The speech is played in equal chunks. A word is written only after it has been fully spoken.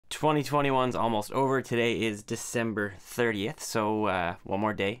2021's almost over. Today is December 30th, so one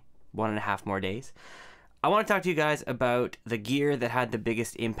more day, 1.5 more days. I want to talk to you guys about the gear that had the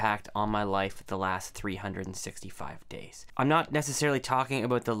biggest impact on my life the last 365 days. I'm not necessarily talking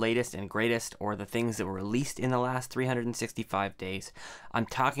about the latest and greatest or the things that were released in the last 365 days. I'm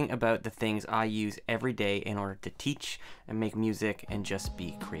talking about the things I use every day in order to teach and make music and just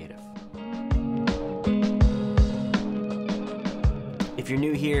be creative. If you're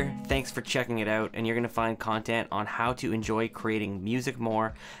new here, thanks for checking it out, and you're going to find content on how to enjoy creating music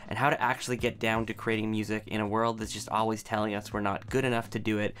more and how to actually get down to creating music in a world that's just always telling us we're not good enough to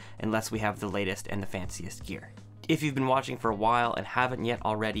do it unless we have the latest and the fanciest gear. If you've been watching for a while and haven't yet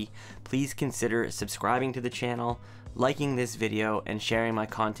already, please consider subscribing to the channel, liking this video, and sharing my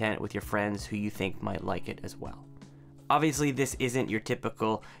content with your friends who you think might like it as well. Obviously, this isn't your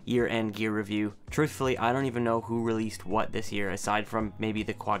typical year-end gear review. Truthfully, I don't even know who released what this year, aside from maybe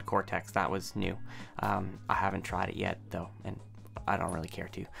the Quad Cortex. That was new. I haven't tried it yet, though, and I don't really care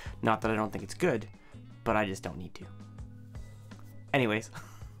to. Not that I don't think it's good, but I just don't need to. Anyways,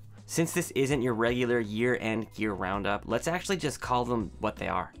 since this isn't your regular year-end gear roundup, let's actually just call them what they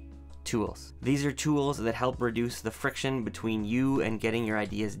are. Tools. These are tools that help reduce the friction between you and getting your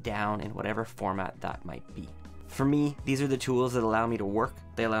ideas down in whatever format that might be. For me, these are the tools that allow me to work,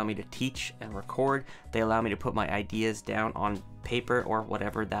 they allow me to teach and record, they allow me to put my ideas down on paper or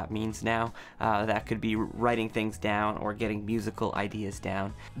whatever that means now. That could be writing things down or getting musical ideas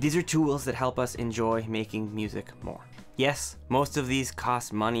down. These are tools that help us enjoy making music more. Yes, most of these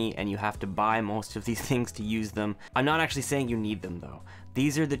cost money and you have to buy most of these things to use them. I'm not actually saying you need them though.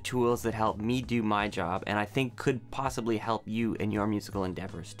 These are the tools that help me do my job and I think could possibly help you in your musical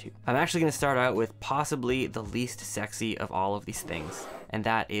endeavors too. I'm actually going to start out with possibly the least sexy of all of these things, and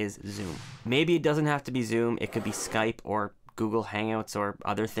that is Zoom. Maybe it doesn't have to be Zoom, it could be Skype or Google Hangouts or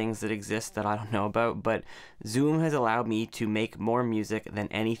other things that exist that I don't know about, but Zoom has allowed me to make more music than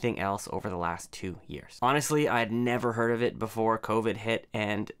anything else over the last 2 years. Honestly, I had never heard of it before COVID hit,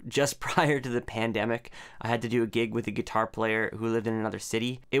 and just prior to the pandemic, I had to do a gig with a guitar player who lived in another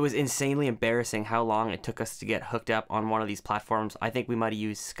city. It was insanely embarrassing how long it took us to get hooked up on one of these platforms. I think we might have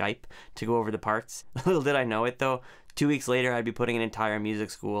used Skype to go over the parts. Little did I know it though, 2 weeks later I'd be putting an entire music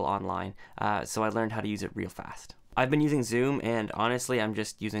school online, so I learned how to use it real fast. I've been using Zoom, and honestly, I'm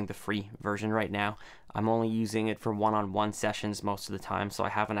just using the free version right now. I'm only using it for one-on-one sessions most of the time, so I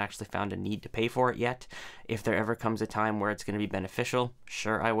haven't actually found a need to pay for it yet. If there ever comes a time where it's going to be beneficial,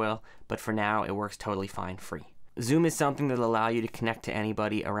 sure I will, but for now, it works totally fine free. Zoom is something that'll allow you to connect to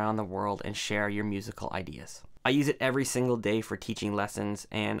anybody around the world and share your musical ideas. I use it every single day for teaching lessons,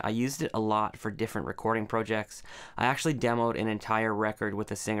 and I used it a lot for different recording projects. I actually demoed an entire record with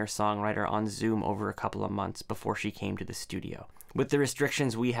a singer-songwriter on Zoom over a couple of months before she came to the studio. With the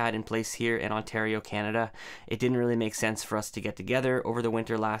restrictions we had in place here in Ontario, Canada, it didn't really make sense for us to get together over the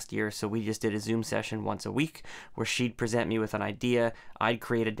winter last year, so we just did a Zoom session once a week where she'd present me with an idea, I'd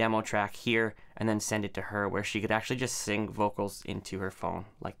create a demo track here, and then send it to her where she could actually just sing vocals into her phone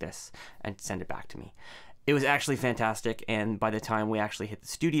like this and send it back to me. It was actually fantastic, and by the time we actually hit the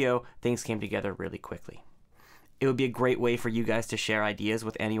studio, things came together really quickly. It would be a great way for you guys to share ideas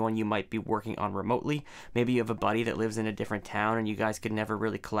with anyone you might be working on remotely. Maybe you have a buddy that lives in a different town and you guys could never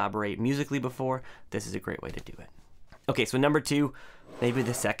really collaborate musically before. This is a great way to do it. Okay, so number 2, maybe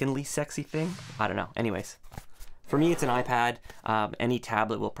the second least sexy thing? I don't know. Anyways, for me it's an iPad. Any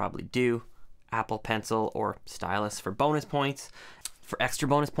tablet will probably do. Apple Pencil or stylus for bonus points. For extra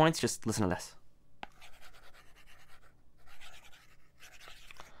bonus points, just listen to this.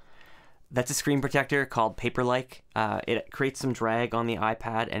 That's a screen protector called Paper-like. It creates some drag on the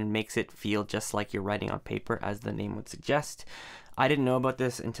iPad and makes it feel just like you're writing on paper, as the name would suggest. I didn't know about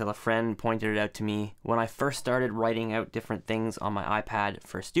this until a friend pointed it out to me. When I first started writing out different things on my iPad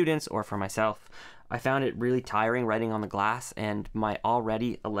for students or for myself, I found it really tiring writing on the glass, and my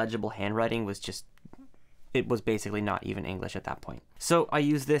already illegible handwriting was just, it was basically not even English at that point. So I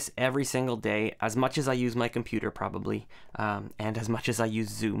use this every single day, as much as I use my computer probably, and as much as I use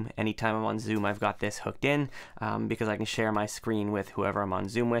Zoom. Anytime I'm on Zoom, I've got this hooked in because I can share my screen with whoever I'm on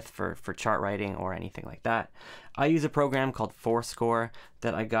Zoom with for chart writing or anything like that. I use a program called Fourscore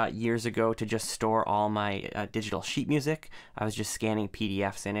that I got years ago to just store all my digital sheet music. I was just scanning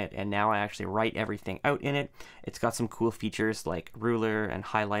PDFs in it, and now I actually write everything out in it. It's got some cool features like ruler and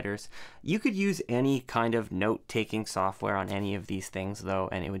highlighters. You could use any kind of note-taking software on any of these things though,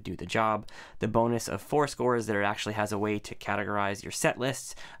 and it would do the job. The bonus of 4 scores that it actually has a way to categorize your set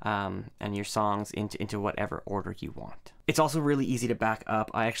lists and your songs into whatever order you want. It's also really easy to back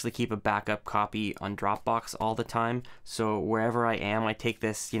up. I actually keep a backup copy on Dropbox all the time, so wherever I am, I take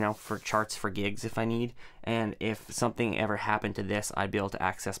this, for charts for gigs if I need, and if something ever happened to this, I'd be able to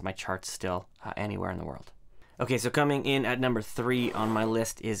access my charts still anywhere in the world. Okay, so coming in at number 3 on my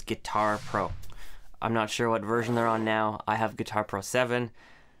list is Guitar Pro. I'm not sure what version they're on now. I have Guitar Pro 7.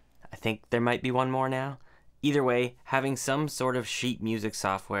 I think there might be one more now. Either way, having some sort of sheet music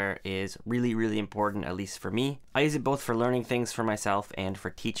software is really, really important, at least for me. I use it both for learning things for myself and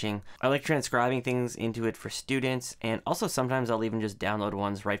for teaching. I like transcribing things into it for students, and also sometimes I'll even just download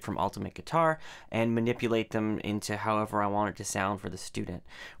ones right from Ultimate Guitar and manipulate them into however I want it to sound for the student.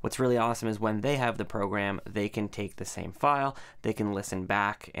 What's really awesome is when they have the program, they can take the same file, they can listen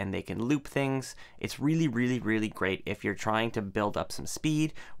back, and they can loop things. It's really, really, really great if you're trying to build up some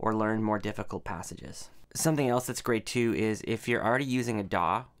speed or learn more difficult passages. Something else that's great too is if you're already using a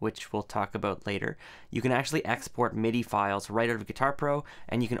DAW, which we'll talk about later, you can actually export MIDI files right out of Guitar Pro,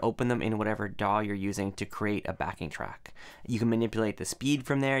 and you can open them in whatever DAW you're using to create a backing track. You can manipulate the speed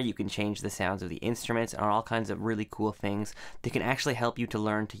from there, you can change the sounds of the instruments, and all kinds of really cool things that can actually help you to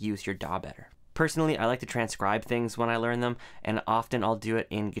learn to use your DAW better. Personally, I like to transcribe things when I learn them, and often I'll do it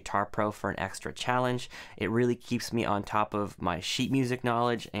in Guitar Pro for an extra challenge. It really keeps me on top of my sheet music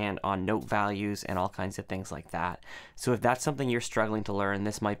knowledge and on note values and all kinds of things like that. So if that's something you're struggling to learn,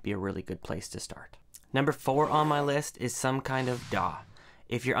 this might be a really good place to start. Number 4 on my list is some kind of DAW.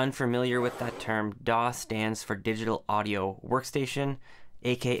 If you're unfamiliar with that term, DAW stands for Digital Audio Workstation,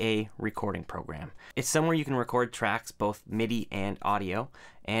 aka recording program. It's somewhere you can record tracks, both MIDI and audio,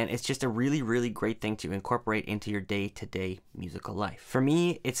 and it's just a really, really great thing to incorporate into your day-to-day musical life. For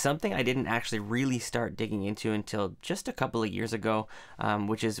me, it's something I didn't actually really start digging into until just a couple of years ago,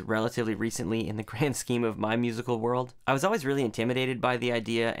 which is relatively recently in the grand scheme of my musical world. I was always really intimidated by the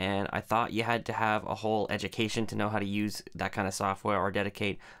idea, and I thought you had to have a whole education to know how to use that kind of software or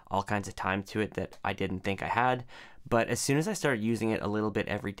dedicate all kinds of time to it that I didn't think I had. But as soon as I started using it a little bit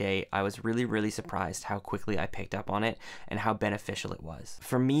every day, I was really, really surprised how quickly I picked up on it and how beneficial it was.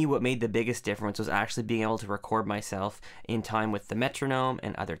 For me, what made the biggest difference was actually being able to record myself in time with the metronome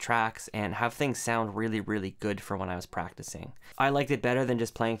and other tracks and have things sound really, really good for when I was practicing. I liked it better than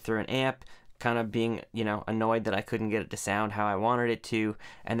just playing through an amp, kind of being, annoyed that I couldn't get it to sound how I wanted it to,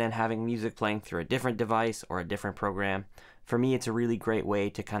 and then having music playing through a different device or a different program. For me, it's a really great way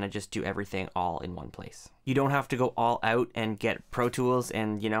to kind of just do everything all in one place. You don't have to go all out and get Pro Tools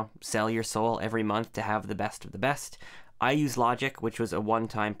and, sell your soul every month to have the best of the best. I use Logic, which was a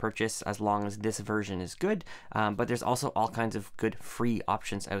one-time purchase as long as this version is good, but there's also all kinds of good free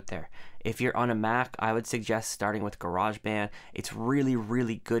options out there. If you're on a Mac, I would suggest starting with GarageBand. It's really,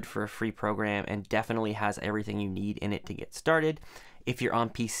 really good for a free program and definitely has everything you need in it to get started. If you're on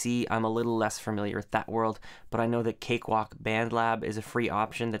PC, I'm a little less familiar with that world, but I know that Cakewalk BandLab is a free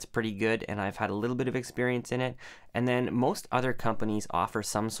option that's pretty good, and I've had a little bit of experience in it. And then most other companies offer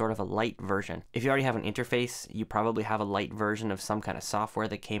some sort of a light version. If you already have an interface, you probably have a light version of some kind of software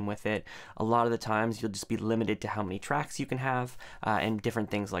that came with it. A lot of the times, you'll just be limited to how many tracks you can have, and different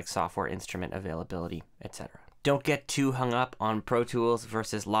things like software instrument availability, etc. Don't get too hung up on Pro Tools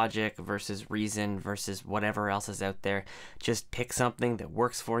versus Logic versus Reason versus whatever else is out there. Just pick something that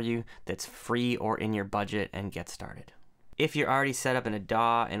works for you, that's free or in your budget, and get started. If you're already set up in a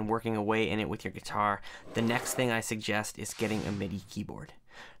DAW and working away in it with your guitar, the next thing I suggest is getting a MIDI keyboard.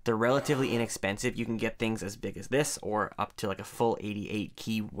 They're relatively inexpensive. You can get things as big as this or up to like a full 88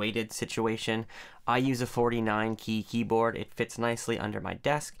 key weighted situation. I use a 49 key keyboard. It fits nicely under my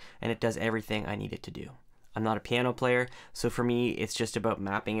desk and it does everything I need it to do. I'm not a piano player, so for me, it's just about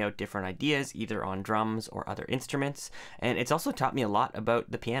mapping out different ideas, either on drums or other instruments, and it's also taught me a lot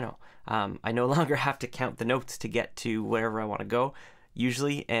about the piano. I no longer have to count the notes to get to wherever I want to go,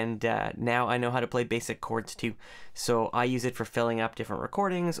 usually, and now I know how to play basic chords too. So I use it for filling up different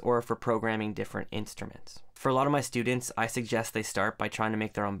recordings or for programming different instruments. For a lot of my students, I suggest they start by trying to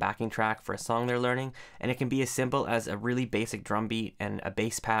make their own backing track for a song they're learning, and it can be as simple as a really basic drum beat and a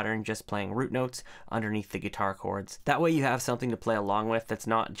bass pattern just playing root notes underneath the guitar chords. That way you have something to play along with that's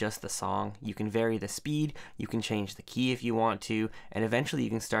not just the song. You can vary the speed, you can change the key if you want to, and eventually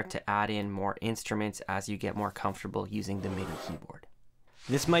you can start to add in more instruments as you get more comfortable using the MIDI keyboard.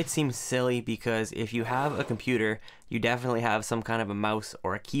 This might seem silly because if you have a computer, you definitely have some kind of a mouse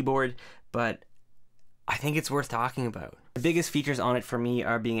or a keyboard, but I think it's worth talking about. The biggest features on it for me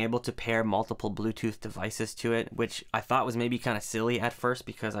are being able to pair multiple Bluetooth devices to it, which I thought was maybe kind of silly at first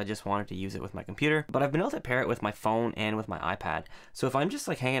because I just wanted to use it with my computer, but I've been able to pair it with my phone and with my iPad. So if I'm just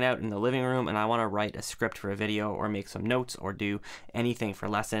like hanging out in the living room and I want to write a script for a video or make some notes or do anything for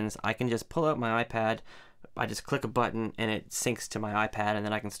lessons, I can just pull out my iPad, I just click a button and it syncs to my iPad, and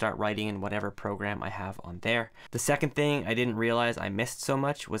then I can start writing in whatever program I have on there. The second thing I didn't realize I missed so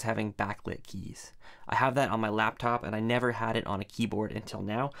much was having backlit keys. I have that on my laptop and I never had it on a keyboard until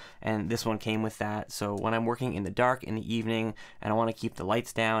now, and this one came with that. So when I'm working in the dark in the evening and I want to keep the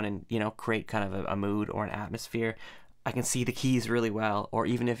lights down and, you know, create kind of a mood or an atmosphere, I can see the keys really well, or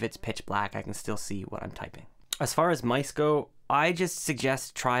even if it's pitch black, I can still see what I'm typing. As far as mice go, I just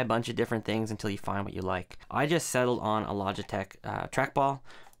suggest try a bunch of different things until you find what you like. I just settled on a Logitech trackball.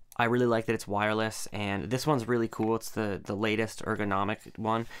 I really like that it's wireless, and this one's really cool. It's the latest ergonomic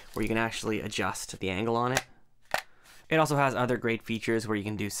one where you can actually adjust the angle on it. It also has other great features where you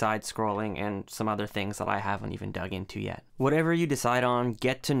can do side scrolling and some other things that I haven't even dug into yet. Whatever you decide on,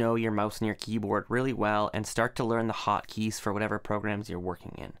 get to know your mouse and your keyboard really well and start to learn the hotkeys for whatever programs you're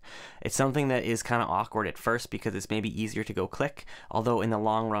working in. It's something that is kind of awkward at first because it's maybe easier to go click, although in the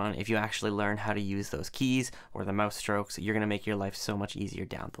long run, if you actually learn how to use those keys or the mouse strokes, you're going to make your life so much easier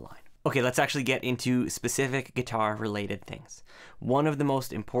down the line. Okay, let's actually get into specific guitar related things. One of the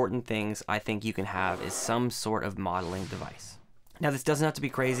most important things I think you can have is some sort of modeling device. Now this doesn't have to be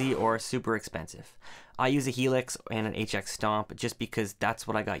crazy or super expensive. I use a Helix and an HX Stomp just because that's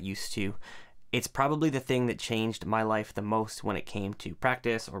what I got used to. It's probably the thing that changed my life the most when it came to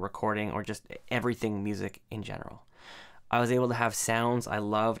practice or recording or just everything music in general. I was able to have sounds I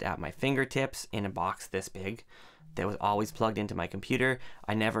loved at my fingertips in a box this big that was always plugged into my computer.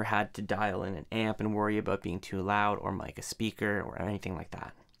 I never had to dial in an amp and worry about being too loud or mic a speaker or anything like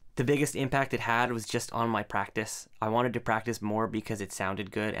that. The biggest impact it had was just on my practice. I wanted to practice more because it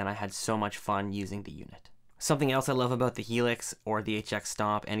sounded good and I had so much fun using the unit. Something else I love about the Helix or the HX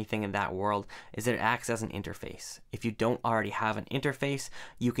Stomp, anything in that world, is that it acts as an interface. If you don't already have an interface,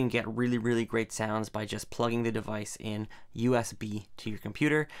 you can get really great sounds by just plugging the device in USB to your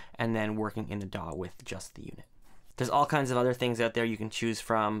computer and then working in the DAW with just the unit. There's all kinds of other things out there you can choose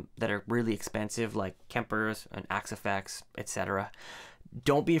from that are really expensive, like Kempers and Axe Effects, etc.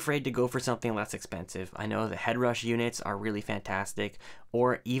 Don't be afraid to go for something less expensive. I know the Headrush units are really fantastic,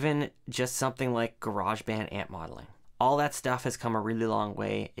 or even just something like GarageBand amp modeling. All that stuff has come a really long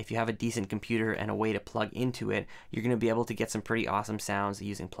way. If you have a decent computer and a way to plug into it, you're going to be able to get some pretty awesome sounds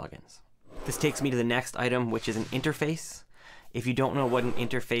using plugins. This takes me to the next item, which is an interface. If you don't know what an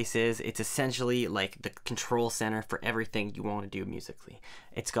interface is, it's essentially like the control center for everything you want to do musically.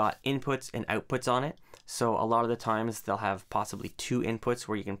 It's got inputs and outputs on it. So a lot of the times they'll have possibly two inputs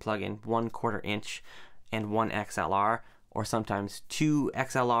where you can plug in 1/4 inch and one XLR, or sometimes two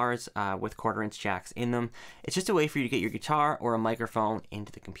XLRs with 1/4 inch jacks in them. It's just a way for you to get your guitar or a microphone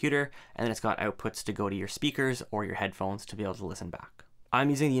into the computer, and then it's got outputs to go to your speakers or your headphones to be able to listen back. I'm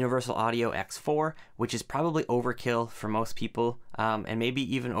using the Universal Audio X4, which is probably overkill for most people, and maybe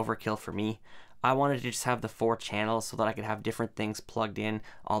even overkill for me. I wanted to just have the 4 channels so that I could have different things plugged in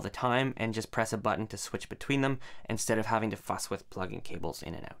all the time and just press a button to switch between them instead of having to fuss with plugging cables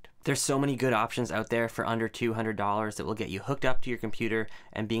in and out. There's so many good options out there for under $200 that will get you hooked up to your computer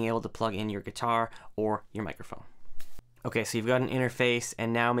and being able to plug in your guitar or your microphone. Okay, so you've got an interface,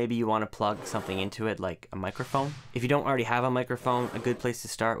 and now maybe you want to plug something into it like a microphone. If you don't already have a microphone, a good place to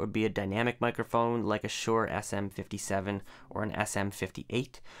start would be a dynamic microphone like a Shure SM57 or an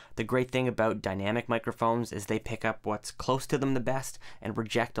SM58. The great thing about dynamic microphones is they pick up what's close to them the best and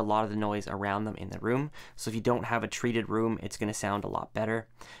reject a lot of the noise around them in the room. So if you don't have a treated room, it's going to sound a lot better.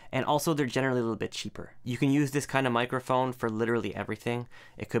 And also they're generally a little bit cheaper. You can use this kind of microphone for literally everything.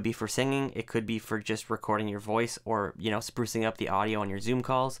 It could be for singing, it could be for just recording your voice or, you know, sprucing up the audio on your Zoom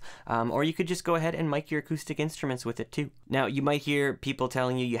calls, or you could just go ahead and mic your acoustic instruments with it too. Now, you might hear people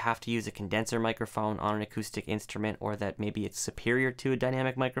telling you have to use a condenser microphone on an acoustic instrument, or that maybe it's superior to a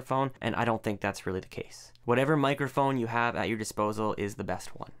dynamic microphone, and I don't think that's really the case. Whatever microphone you have at your disposal is the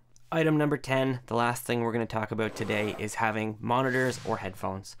best one. Item number 10, the last thing we're going to talk about today, is having monitors or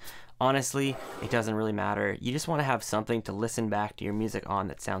headphones. Honestly, it doesn't really matter. You just want to have something to listen back to your music on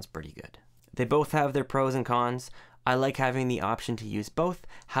that sounds pretty good. They both have their pros and cons. I like having the option to use both.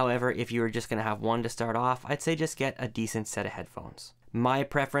 However, if you were just going to have one to start off, I'd say just get a decent set of headphones. My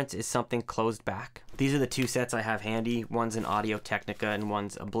preference is something closed back. These are the 2 sets I have handy. One's an Audio Technica and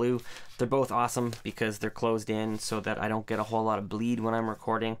one's a Blue. They're both awesome because they're closed in so that I don't get a whole lot of bleed when I'm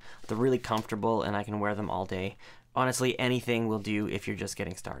recording. They're really comfortable and I can wear them all day. Honestly, anything will do if you're just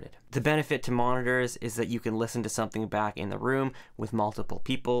getting started. The benefit to monitors is that you can listen to something back in the room with multiple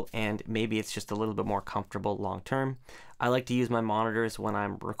people, and maybe it's just a little bit more comfortable long term. I like to use my monitors when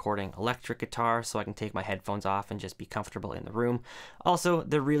I'm recording electric guitar so I can take my headphones off and just be comfortable in the room. Also,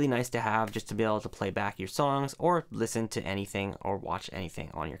 they're really nice to have just to be able to play back your songs or listen to anything or watch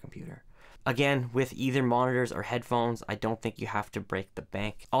anything on your computer. Again, with either monitors or headphones, I don't think you have to break the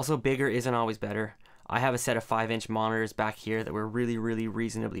bank. Also, bigger isn't always better. I have a set of 5-inch monitors back here that were really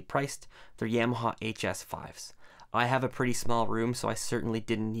reasonably priced. They're Yamaha HS5s. I have a pretty small room, so I certainly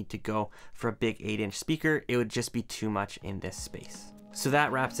didn't need to go for a big 8-inch speaker. It would just be too much in this space. So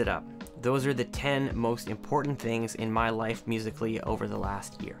that wraps it up. Those are the 10 most important things in my life musically over the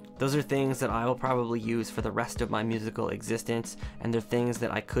last year. Those are things that I will probably use for the rest of my musical existence, and they're things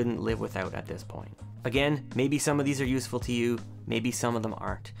that I couldn't live without at this point. Again, maybe some of these are useful to you, maybe some of them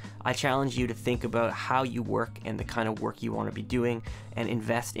aren't. I challenge you to think about how you work and the kind of work you want to be doing, and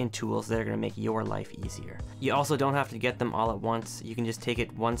invest in tools that are going to make your life easier. You also don't have to get them all at once. You can just take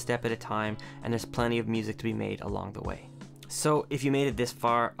it one step at a time, and there's plenty of music to be made along the way. So if you made it this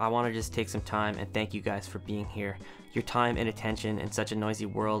far, I want to just take some time and thank you guys for being here. Your time and attention in such a noisy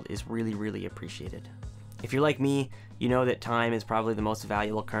world is really appreciated. If you're like me, you know that time is probably the most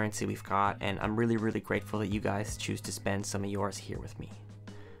valuable currency we've got, and I'm really grateful that you guys choose to spend some of yours here with me.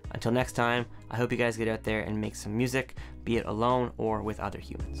 Until next time, I hope you guys get out there and make some music, be it alone or with other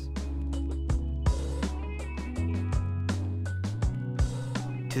humans.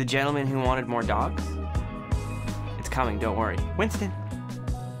 To the gentleman who wanted more dogs, it's coming, don't worry. Winston!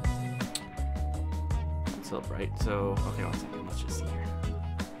 It's a little bright, so, okay, 1 second, let's just see here.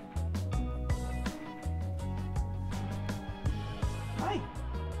 Hi!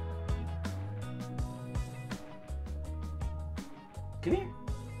 Come here!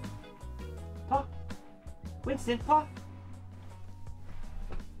 Paw! Winston, Paw!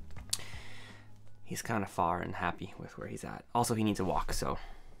 He's kind of far and happy with where he's at. Also, he needs a walk, so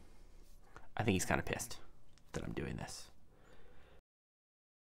I think he's kind of pissed that I'm doing this.